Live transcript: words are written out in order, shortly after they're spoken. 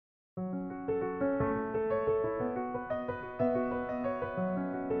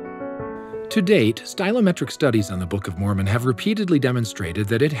To date, stylometric studies on the Book of Mormon have repeatedly demonstrated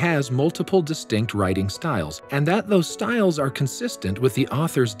that it has multiple distinct writing styles, and that those styles are consistent with the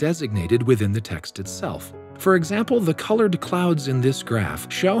authors designated within the text itself. For example, the colored clouds in this graph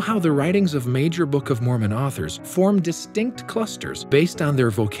show how the writings of major Book of Mormon authors form distinct clusters based on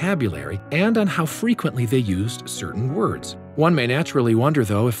their vocabulary and on how frequently they used certain words. One may naturally wonder,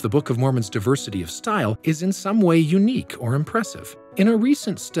 though, if the Book of Mormon's diversity of style is in some way unique or impressive. In a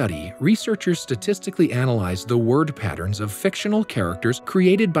recent study, researchers statistically analyzed the word patterns of fictional characters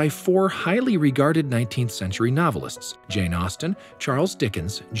created by 4 highly regarded 19th century novelists: Jane Austen, Charles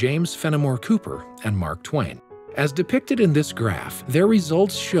Dickens, James Fenimore Cooper, and Mark Twain. As depicted in this graph, their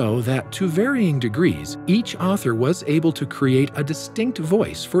results show that, to varying degrees, each author was able to create a distinct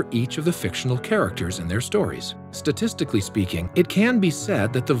voice for each of the fictional characters in their stories. Statistically speaking, it can be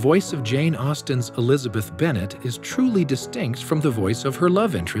said that the voice of Jane Austen's Elizabeth Bennet is truly distinct from the voice of her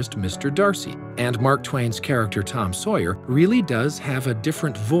love interest, Mr. Darcy, and Mark Twain's character Tom Sawyer really does have a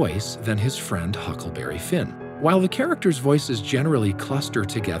different voice than his friend Huckleberry Finn. While the characters' voices generally cluster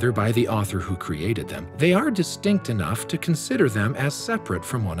together by the author who created them, they are distinct enough to consider them as separate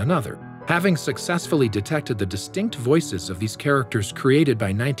from one another. Having successfully detected the distinct voices of these characters created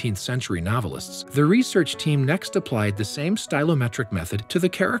by 19th century novelists, the research team next applied the same stylometric method to the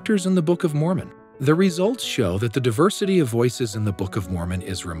characters in the Book of Mormon. The results show that the diversity of voices in the Book of Mormon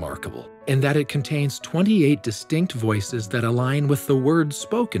is remarkable, in that it contains 28 distinct voices that align with the words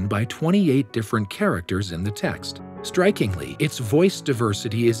spoken by 28 different characters in the text. Strikingly, its voice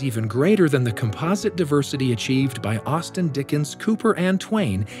diversity is even greater than the composite diversity achieved by Austen, Dickens, Cooper, and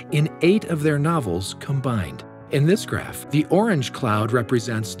Twain in 8 of their novels combined. In this graph, the orange cloud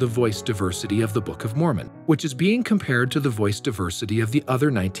represents the voice diversity of the Book of Mormon, which is being compared to the voice diversity of the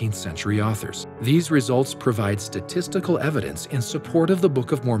other 19th century authors. These results provide statistical evidence in support of the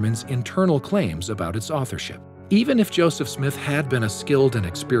Book of Mormon's internal claims about its authorship. Even if Joseph Smith had been a skilled and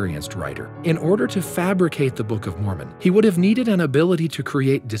experienced writer, in order to fabricate the Book of Mormon, he would have needed an ability to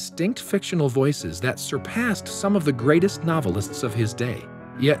create distinct fictional voices that surpassed some of the greatest novelists of his day.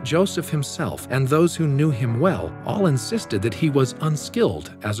 Yet Joseph himself and those who knew him well all insisted that he was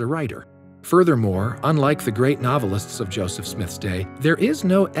unskilled as a writer. Furthermore, unlike the great novelists of Joseph Smith's day, there is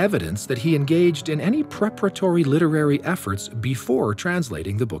no evidence that he engaged in any preparatory literary efforts before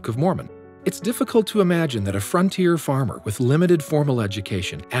translating the Book of Mormon. It's difficult to imagine that a frontier farmer with limited formal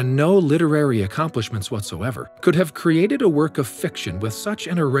education and no literary accomplishments whatsoever could have created a work of fiction with such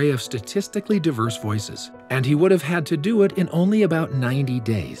an array of statistically diverse voices, and he would have had to do it in only about 90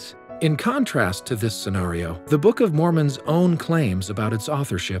 days. In contrast to this scenario, the Book of Mormon's own claims about its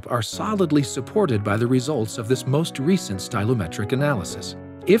authorship are solidly supported by the results of this most recent stylometric analysis.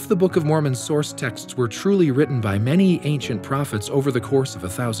 If the Book of Mormon's source texts were truly written by many ancient prophets over the course of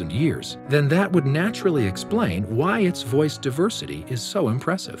 1,000 years, then that would naturally explain why its voice diversity is so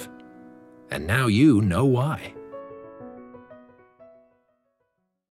impressive. And now you know why.